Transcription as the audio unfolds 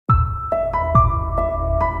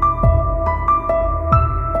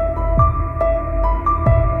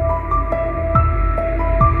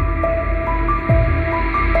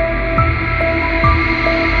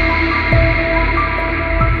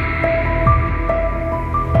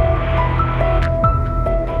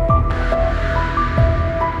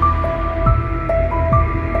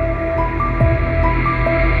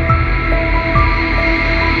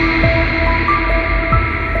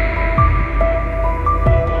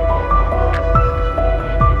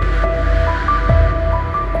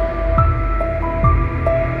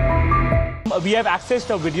we have accessed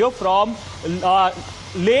a video from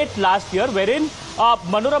late last year wherein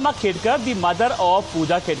Manorama Khedkar, the mother of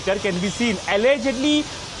Pooja Khedkar, can be seen allegedly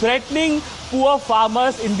threatening poor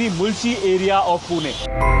farmers in the Mulchi area of Pune.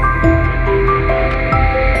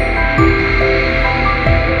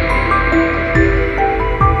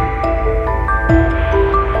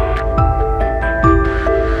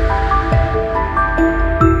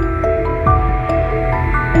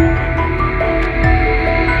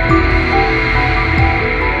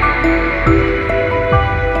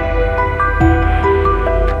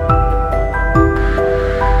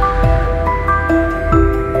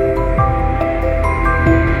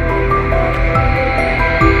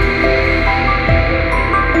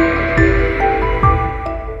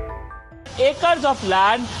 Acres of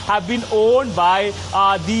land have been owned by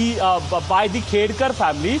the Khedkar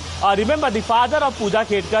family. Remember, the father of Puja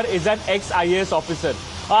Khedkar is an ex-IAS officer.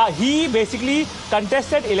 He basically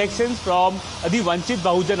contested elections from the Vanchit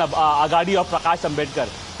Bahujan Agadi of Prakash Ambedkar.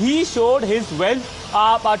 He showed his wealth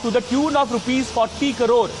to the tune of rupees 40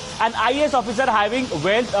 crore. An IAS officer having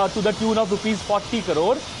wealth to the tune of rupees 40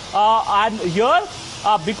 crore. And here,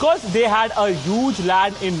 because they had a huge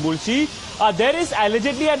land in Mulchi, there is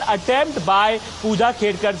allegedly an attempt by Puja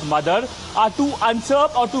Khedkar's mother to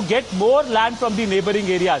usurp or to get more land from the neighboring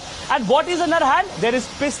areas. And what is in her hand? There is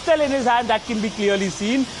pistol in his hand that can be clearly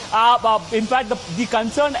seen. In fact, the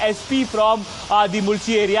concerned SP from the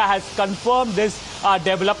Mulchi area has confirmed this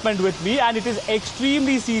development with me, and it is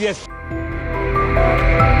extremely serious.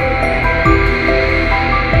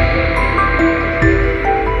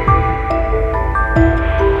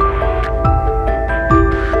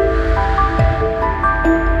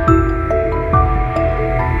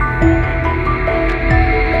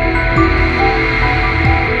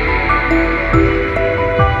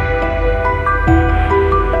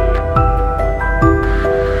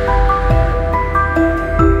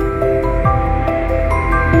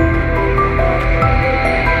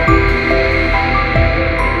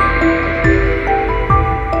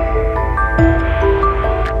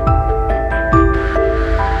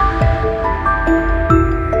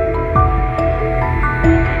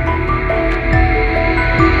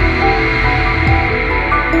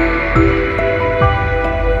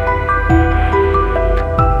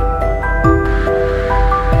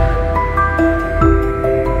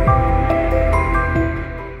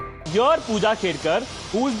 Here, Puja Khedkar,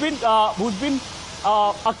 who's been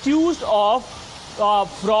accused of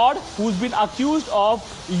fraud, who's been accused of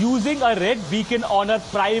using a red beacon on her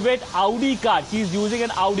private Audi car. She's using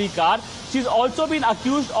an Audi car. She's also been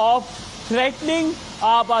accused of threatening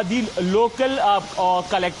the local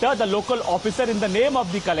collector, the local officer in the name of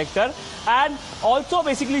the collector, and also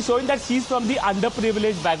basically showing that she's from the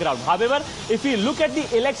underprivileged background. However, if we look at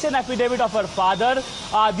the election affidavit of her father,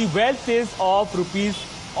 the wealth is of rupees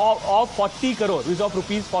 40 crore, is of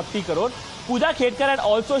rupees 40 crore. Puja Khedkar had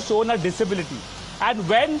also shown a disability, and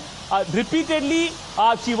when repeatedly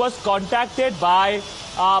she was contacted by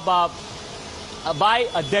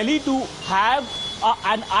Delhi to have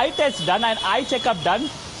an eye test done, an eye checkup done,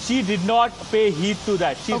 she did not pay heed to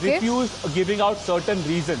that. She refused giving out certain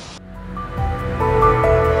reasons.